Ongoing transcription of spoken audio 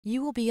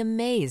You will be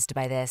amazed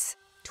by this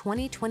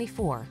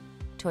 2024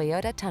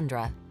 Toyota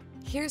Tundra.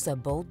 Here's a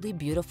boldly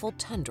beautiful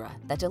Tundra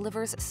that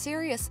delivers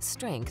serious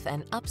strength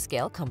and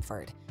upscale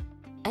comfort.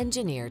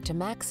 Engineered to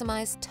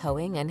maximize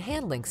towing and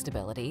handling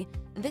stability,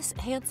 this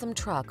handsome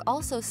truck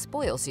also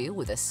spoils you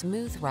with a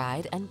smooth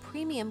ride and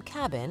premium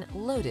cabin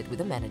loaded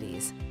with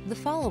amenities. The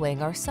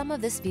following are some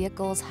of this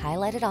vehicle's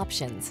highlighted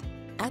options: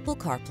 Apple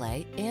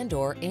CarPlay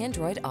and/or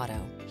Android Auto,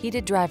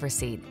 heated driver's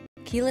seat,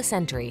 keyless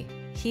entry,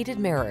 heated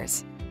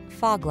mirrors,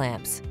 fog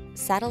lamps,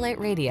 satellite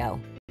radio,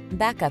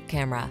 backup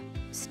camera,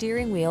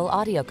 steering wheel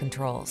audio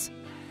controls,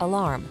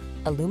 alarm,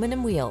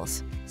 aluminum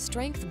wheels.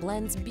 Strength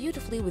blends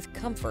beautifully with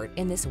comfort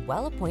in this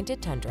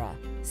well-appointed Tundra.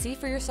 See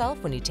for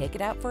yourself when you take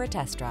it out for a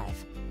test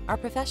drive. Our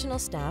professional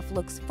staff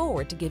looks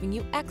forward to giving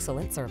you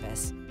excellent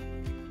service.